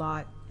around a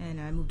lot. And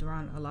I moved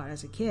around a lot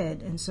as a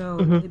kid. And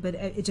so, but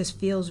it just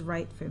feels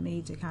right for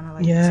me to kind of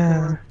like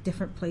explore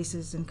different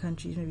places and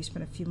countries, maybe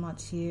spend a few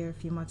months here, a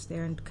few months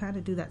there, and kind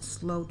of do that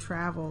slow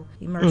travel,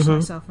 immerse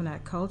myself in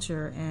that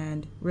culture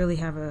and really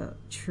have a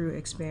true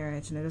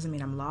experience. And it doesn't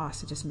mean I'm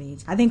lost. It just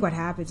means, I think what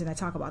happens, and I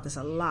talk about this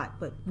a lot,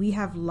 but we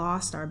have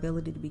lost our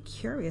ability to be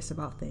curious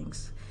about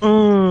things.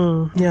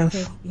 Yes.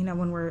 Think,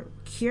 when we're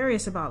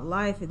curious about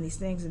life and these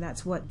things, and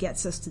that's what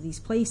gets us to these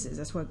places.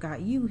 That's what got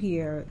you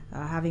here,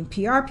 having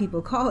PR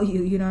people call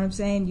you, you know what I'm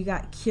saying? You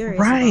got curious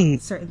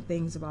about certain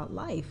things about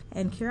life,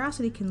 and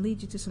curiosity can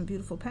lead you to some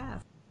beautiful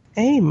paths.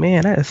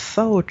 Amen. That is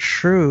so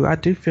true. I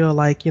do feel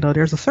like,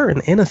 there's a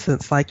certain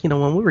innocence. Like,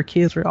 when we were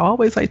kids, we were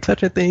always like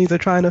touching things and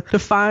trying to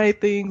find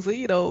things.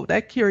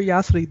 That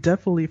curiosity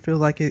definitely feels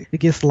like it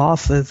gets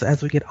lost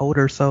as we get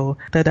older. So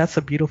that's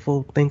a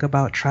beautiful thing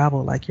about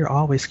travel. Like, you're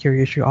always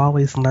curious. You're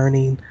always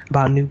learning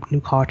about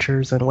new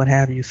cultures and what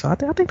have you. So I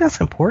think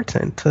that's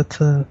important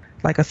to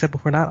like I said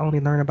before, not only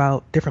learn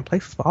about different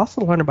places, but also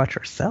learn about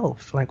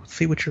yourself, like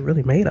see what you're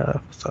really made of.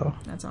 So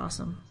that's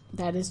awesome.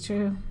 That is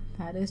true.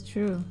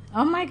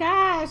 Oh my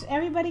gosh,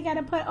 everybody got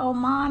to put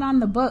Oman on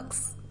the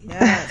books.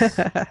 Yes.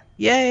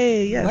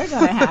 Yay, yes. We're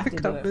going to have to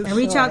do it. And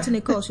reach out to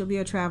Nicole. She'll be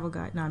a travel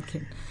guide. No, I'm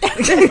kidding.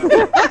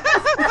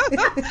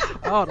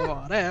 Oh, no,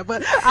 all that.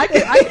 But I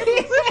can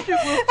assist you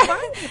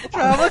with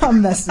travel.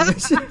 I'm messing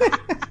with you.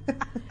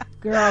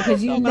 Girl,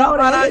 because you know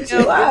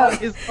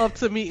that it's up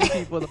to meeting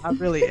people. I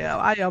really am.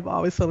 I am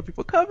always telling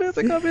people, come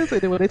visit. And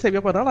then when they take me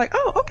up on it, I'm like,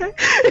 oh, okay.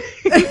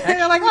 And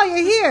they're like, oh, you're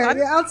here.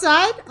 You're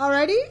outside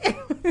already?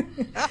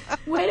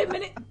 Wait a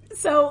minute.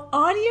 So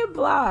on your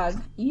blog,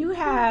 you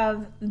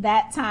have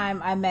That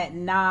Time I Met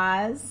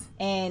Nas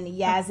and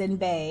Yazin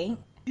Bey.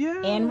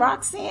 Yeah. And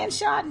Roxanne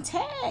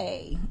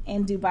Shante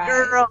in Dubai.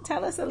 Girl,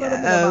 tell us a little bit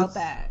about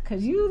that,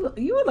 because you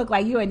would look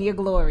like you in your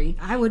glory.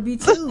 I would be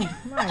too.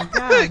 My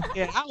God.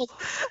 Yeah,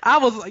 I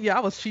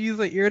was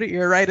cheesing ear to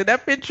ear, right? In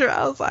that picture,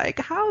 I was like,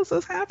 how is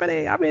this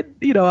happening? I mean,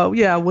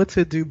 I went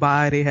to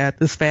Dubai. They had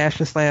this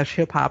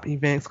fashion/hip hop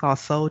events called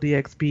Soul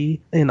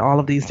DXB, and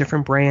all of these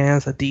different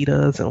brands,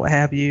 Adidas and what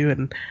have you,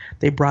 and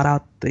they brought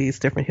out these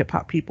different hip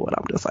hop people, and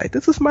I'm just like,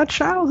 this is my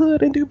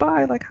childhood in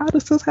Dubai. Like, how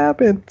does this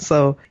happen?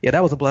 So yeah,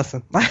 that was a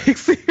blessing. Like,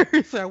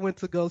 seriously, I went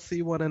to go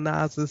see one of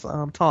Nas's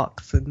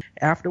talks, and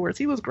afterwards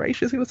he was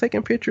gracious. He was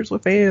taking pictures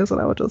with fans,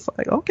 and I was just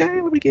like,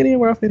 okay, let me get in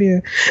where I fit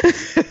in.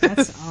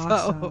 That's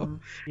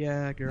awesome.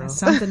 Yeah, girl. That's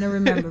something to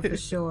remember for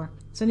sure.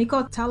 So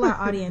Nicole, tell our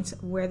audience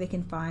where they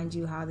can find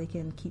you, how they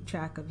can keep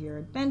track of your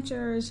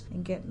adventures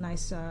and get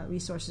nice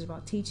resources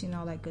about teaching,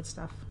 all that good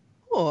stuff.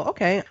 Cool.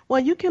 Okay. Well,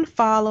 you can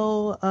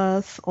follow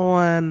us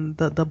on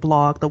the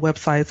blog. The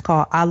website is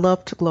called I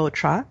Love to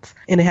Globetrot,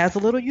 and it has a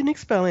little unique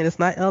spelling. It's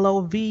not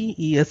Love.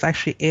 It's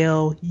actually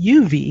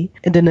LUV,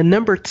 and then the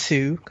number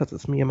 2, because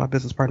it's me and my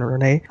business partner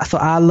Renee. So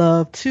I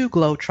love to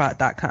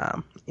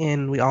globetrot.com.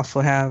 And we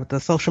also have the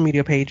social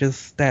media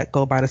pages that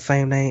go by the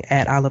same name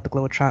at I Love the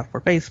Globetrot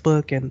for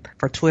Facebook and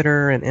for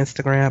Twitter and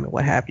Instagram and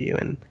what have you.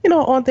 And,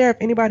 on there, if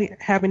anybody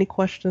have any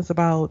questions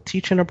about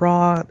teaching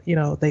abroad,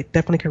 they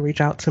definitely can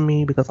reach out to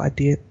me, because I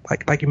did,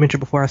 like you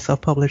mentioned before, I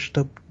self-published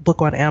a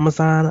book on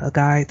Amazon, A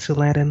Guide to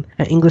Landing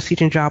an English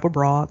Teaching Job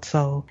Abroad.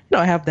 So,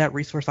 I have that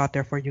resource out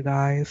there for you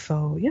guys.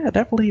 So, yeah,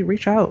 definitely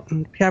reach out.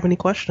 And if you have any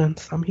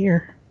questions, I'm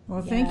here.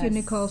 Well, thank you,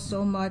 Nicole,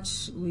 so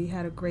much. We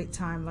had a great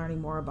time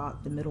learning more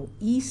about the Middle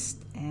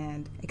East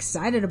and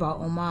excited about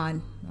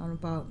Oman.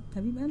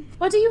 Have you been?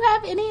 Well, do you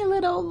have any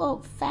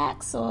little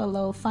facts or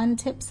little fun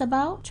tips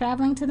about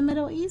traveling to the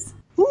Middle East?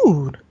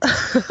 Ooh,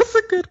 that's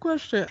a good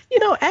question.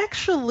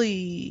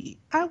 Actually,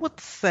 I would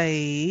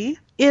say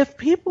if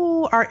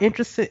people are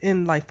interested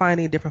in like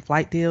finding different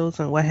flight deals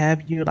and what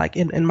have you, like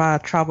in my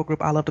travel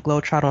group, I Love to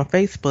Globetrot on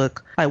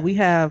Facebook, like we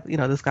have,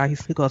 this guy,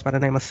 he goes by the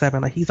name of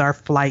Seven, like he's our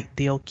flight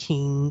deal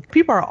king.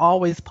 People are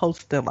always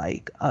posting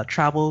like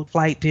travel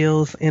flight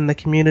deals in the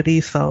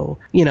community. So,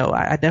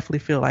 I definitely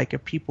feel like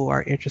if people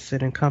are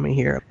interested in coming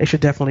here, they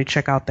should definitely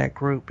check out that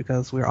group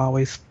because we're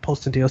always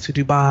posting deals to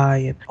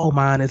Dubai, and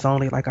Oman is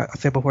only, like I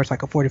said before, it's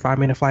like a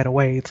 45-minute flight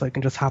away. So you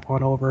can just hop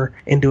on over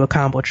and do a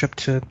combo trip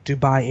to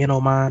Dubai and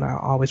Oman. I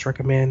always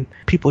recommend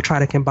people try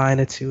to combine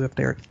the two if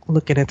they're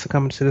looking into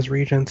coming to this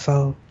region.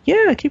 So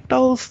yeah, keep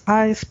those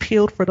eyes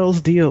peeled for those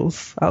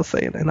deals, I'll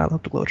say, and I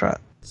Love to Globetrot.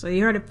 So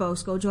you heard it,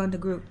 folks. Go join the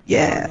group.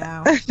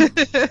 Yeah. Check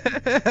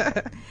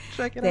it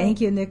out.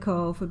 Thank you,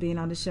 Nicole, for being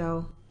on the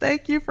show.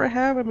 Thank you for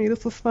having me.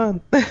 This was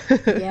fun.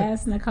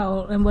 Yes,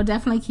 Nicole, and we'll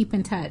definitely keep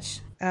in touch.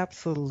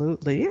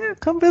 Absolutely. Yeah,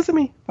 come visit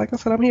me. Like I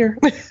said, I'm here.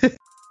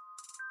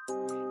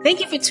 Thank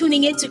you for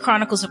tuning in to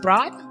Chronicles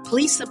Abroad.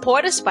 Please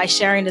support us by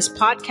sharing this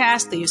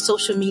podcast through your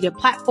social media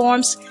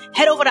platforms.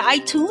 Head over to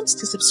iTunes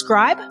to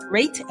subscribe,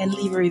 rate, and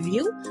leave a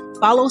review.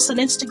 Follow us on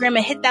Instagram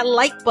and hit that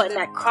like button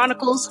at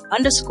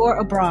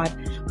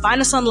Chronicles_Abroad. Find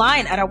us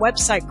online at our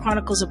website,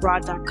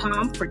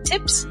 chroniclesabroad.com, for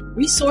tips,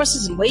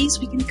 resources, and ways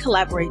we can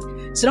collaborate.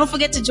 So don't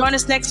forget to join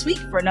us next week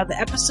for another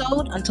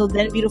episode. Until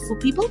then, beautiful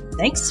people,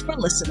 thanks for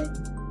listening.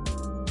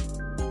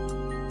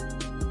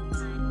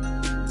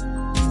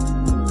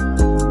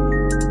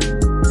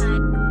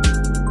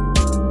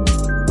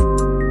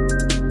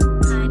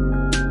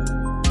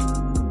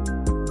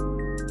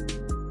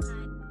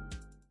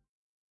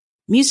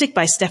 Music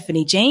by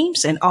Stephanie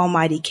James and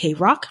Almighty K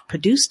Rock,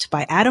 produced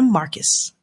by Adam Marcus.